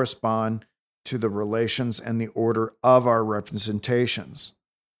exactly correspond to the relations and the order of our representations?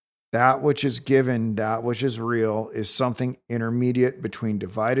 That which is given, that which is real, is something intermediate between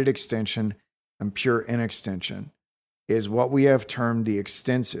divided extension and pure inextension. It is what we have termed the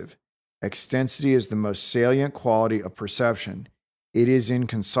extensive. Extensity is the most salient quality of perception. It is in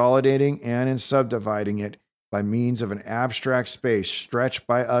consolidating and in subdividing it by means of an abstract space stretched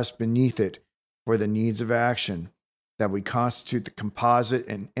by us beneath it for the needs of action that we constitute the composite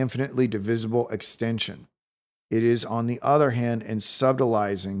and infinitely divisible extension. It is, on the other hand, in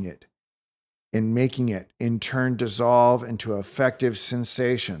subtilizing it, in making it, in turn, dissolve into effective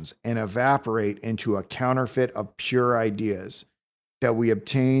sensations and evaporate into a counterfeit of pure ideas, that we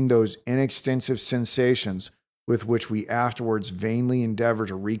obtain those inextensive sensations with which we afterwards vainly endeavor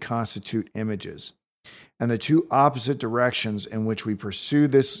to reconstitute images. And the two opposite directions in which we pursue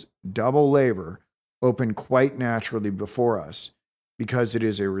this double labor open quite naturally before us, because it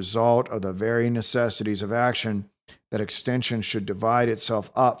is a result of the very necessities of action that extension should divide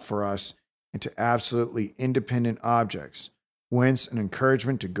itself up for us into absolutely independent objects, whence an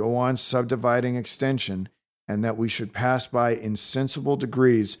encouragement to go on subdividing extension, and that we should pass by insensible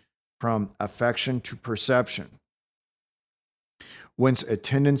degrees from affection to perception, whence a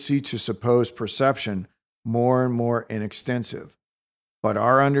tendency to suppose perception more and more inextensive, but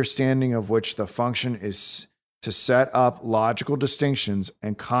our understanding of which the function is to set up logical distinctions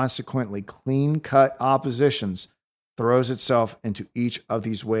and consequently clean-cut oppositions, throws itself into each of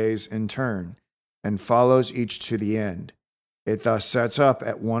these ways in turn, and follows each to the end. It thus sets up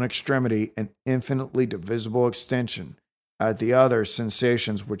at one extremity an infinitely divisible extension, at the other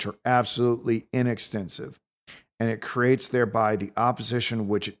sensations which are absolutely inextensive, and it creates thereby the opposition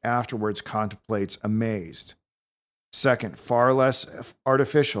which it afterwards contemplates amazed. Second, far less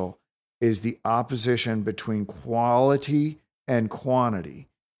artificial, is the opposition between quality and quantity,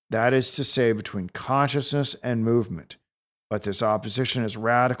 that is to say, between consciousness and movement. But this opposition is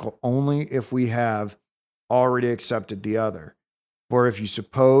radical only if we have already accepted the other. For if you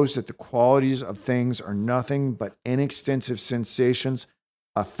suppose that the qualities of things are nothing but inextensive sensations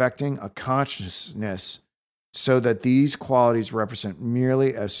affecting a consciousness, so that these qualities represent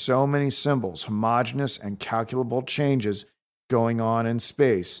merely as so many symbols, homogeneous and calculable changes going on in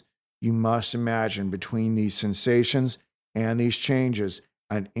space, you must imagine between these sensations and these changes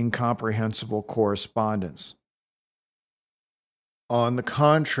an incomprehensible correspondence. On the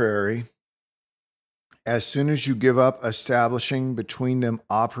contrary, as soon as you give up establishing between them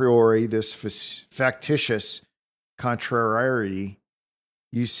a priori this factitious contrariety,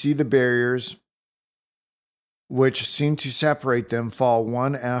 you see the barriers which seem to separate them fall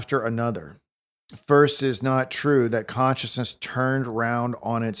one after another. First, it is not true that consciousness turned round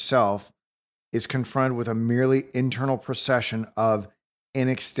on itself is confronted with a merely internal procession of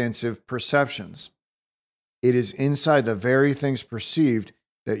inextensive perceptions. It is inside the very things perceived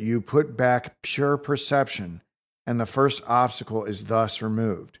that you put back pure perception, and the first obstacle is thus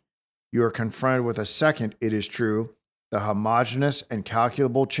removed. You are confronted with a second, it is true, the homogeneous and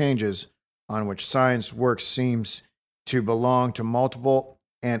calculable changes on which science works seems to belong to multiple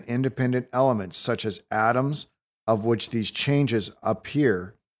and independent elements, such as atoms, of which these changes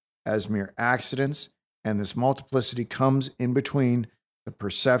appear as mere accidents, and this multiplicity comes in between the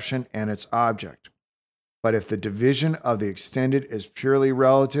perception and its object. But if the division of the extended is purely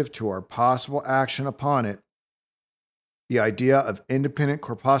relative to our possible action upon it, the idea of independent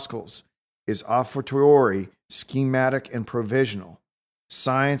corpuscles is a fortiori schematic and provisional.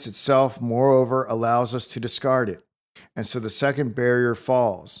 Science itself, moreover, allows us to discard it, and so the second barrier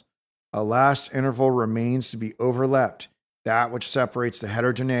falls. A last interval remains to be overleapt, that which separates the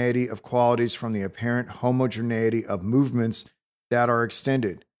heterogeneity of qualities from the apparent homogeneity of movements that are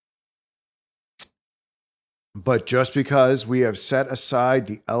extended. But just because we have set aside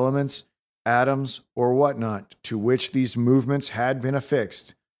the elements, atoms, or whatnot to which these movements had been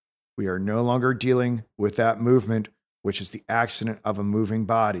affixed, we are no longer dealing with that movement which is the accident of a moving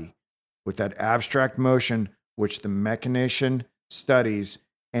body, with that abstract motion which the mechanician studies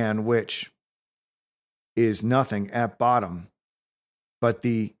and which is nothing at bottom but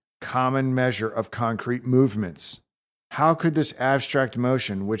the common measure of concrete movements. How could this abstract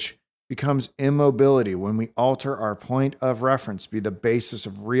motion, which becomes immobility when we alter our point of reference, be the basis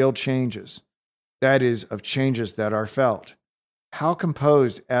of real changes, that is, of changes that are felt? How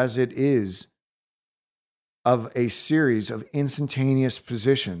composed as it is of a series of instantaneous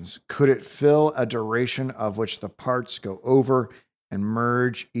positions, could it fill a duration of which the parts go over and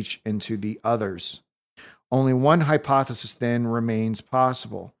merge each into the others? Only one hypothesis then remains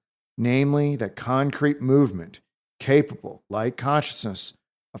possible, namely that concrete movement, capable, like consciousness,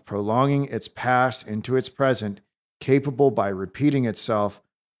 of prolonging its past into its present, capable by repeating itself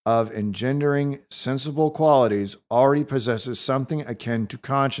of engendering sensible qualities, already possesses something akin to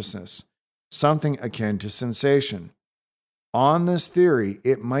consciousness, something akin to sensation. On this theory,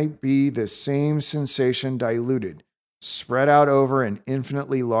 it might be the same sensation diluted, spread out over an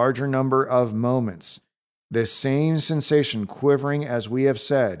infinitely larger number of moments, this same sensation quivering, as we have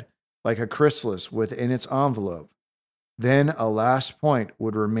said, like a chrysalis within its envelope. Then a last point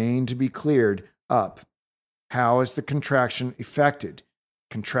would remain to be cleared up. How is the contraction effected?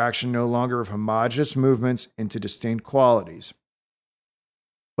 Contraction no longer of homogeneous movements into distinct qualities,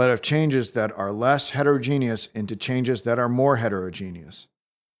 but of changes that are less heterogeneous into changes that are more heterogeneous.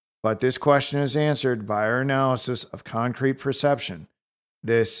 But this question is answered by our analysis of concrete perception.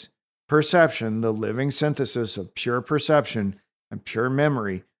 This perception, the living synthesis of pure perception and pure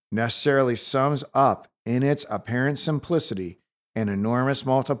memory, necessarily sums up in its apparent simplicity an enormous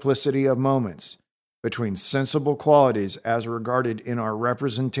multiplicity of moments between sensible qualities as regarded in our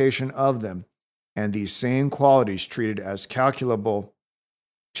representation of them, and these same qualities treated as calculable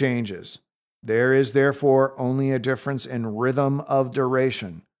changes. There is therefore only a difference in rhythm of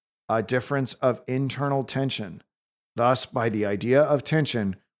duration, a difference of internal tension. Thus, by the idea of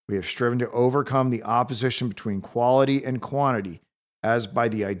tension, we have striven to overcome the opposition between quality and quantity, as by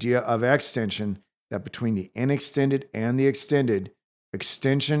the idea of extension, that between the inextended and the extended,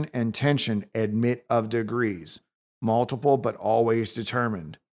 extension and tension admit of degrees, multiple but always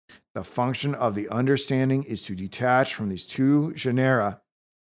determined. The function of the understanding is to detach from these two genera,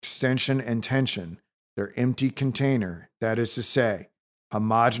 extension and tension, their empty container, that is to say,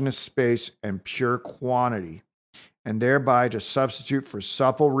 homogeneous space and pure quantity, and thereby to substitute for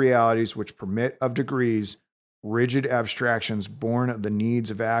supple realities which permit of degrees, rigid abstractions born of the needs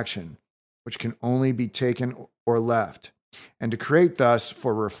of action, which can only be taken or left, and to create thus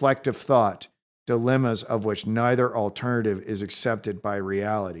for reflective thought dilemmas of which neither alternative is accepted by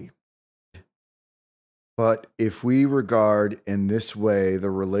reality. But if we regard in this way the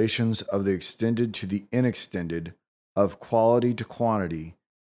relations of the extended to the inextended, of quality to quantity,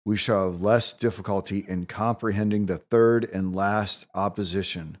 we shall have less difficulty in comprehending the third and last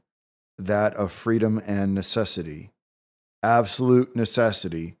opposition, that of freedom and necessity. Absolute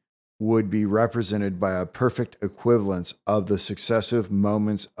necessity would be represented by a perfect equivalence of the successive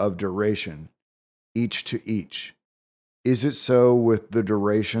moments of duration, each to each. Is it so with the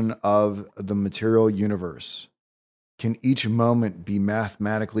duration of the material universe? Can each moment be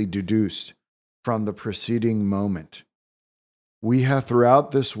mathematically deduced from the preceding moment? We have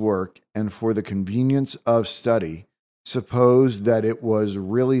throughout this work, and for the convenience of study, supposed that it was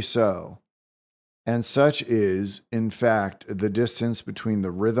really so. And such is, in fact, the distance between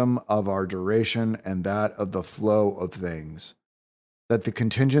the rhythm of our duration and that of the flow of things, that the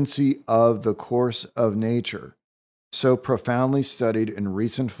contingency of the course of nature, so profoundly studied in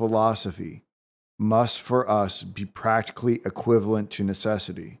recent philosophy, must for us be practically equivalent to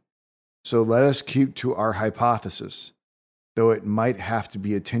necessity. So let us keep to our hypothesis, though it might have to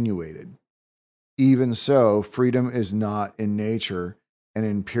be attenuated. Even so, freedom is not in nature an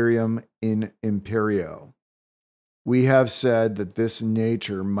imperium in imperio. We have said that this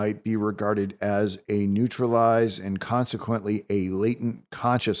nature might be regarded as a neutralized and consequently a latent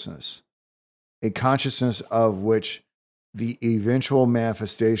consciousness, a consciousness of which the eventual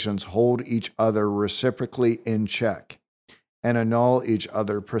manifestations hold each other reciprocally in check and annul each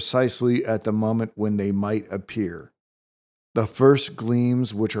other precisely at the moment when they might appear. The first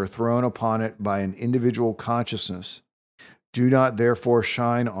gleams which are thrown upon it by an individual consciousness do not therefore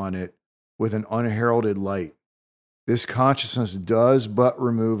shine on it with an unheralded light. This consciousness does but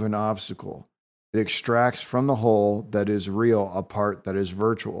remove an obstacle. It extracts from the whole that is real a part that is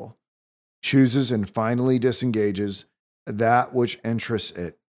virtual, chooses and finally disengages that which interests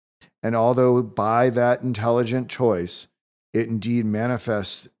it. And although by that intelligent choice it indeed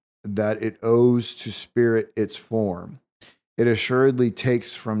manifests that it owes to spirit its form, it assuredly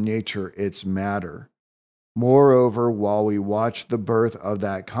takes from nature its matter. Moreover, while we watch the birth of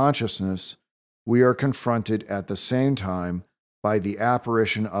that consciousness, we are confronted at the same time by the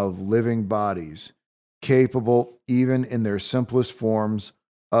apparition of living bodies, capable, even in their simplest forms,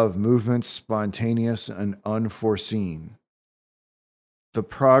 of movements spontaneous and unforeseen. The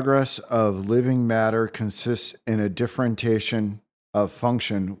progress of living matter consists in a differentiation of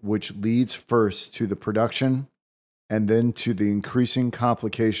function which leads first to the production and then to the increasing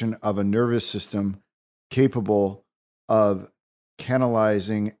complication of a nervous system capable of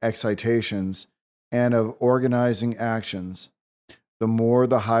canalizing excitations and of organizing actions. The more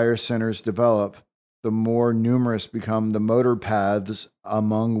the higher centers develop, the more numerous become the motor paths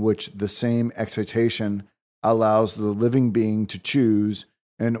among which the same excitation allows the living being to choose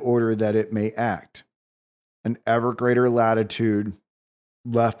in order that it may act. An ever greater latitude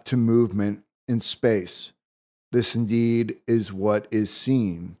left to movement in space. This indeed is what is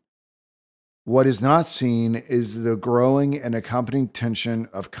seen. What is not seen is the growing and accompanying tension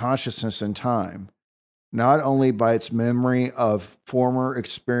of consciousness in time, not only by its memory of former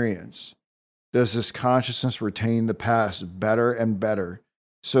experience. Does this consciousness retain the past better and better,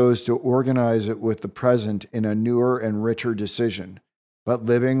 so as to organize it with the present in a newer and richer decision, but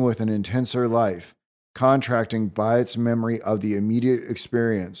living with an intenser life, contracting by its memory of the immediate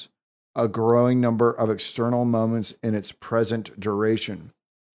experience a growing number of external moments in its present duration?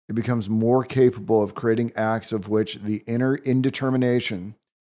 It becomes more capable of creating acts of which the inner indetermination,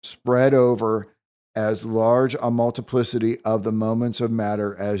 spread over as large a multiplicity of the moments of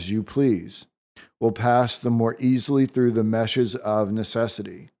matter as you please, will pass the more easily through the meshes of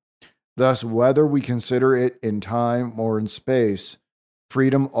necessity. Thus, whether we consider it in time or in space,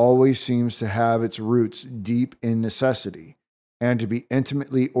 Freedom always seems to have its roots deep in necessity and to be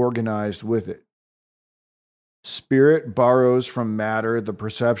intimately organized with it. Spirit borrows from matter the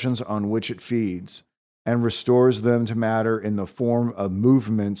perceptions on which it feeds and restores them to matter in the form of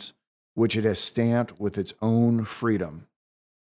movements which it has stamped with its own freedom.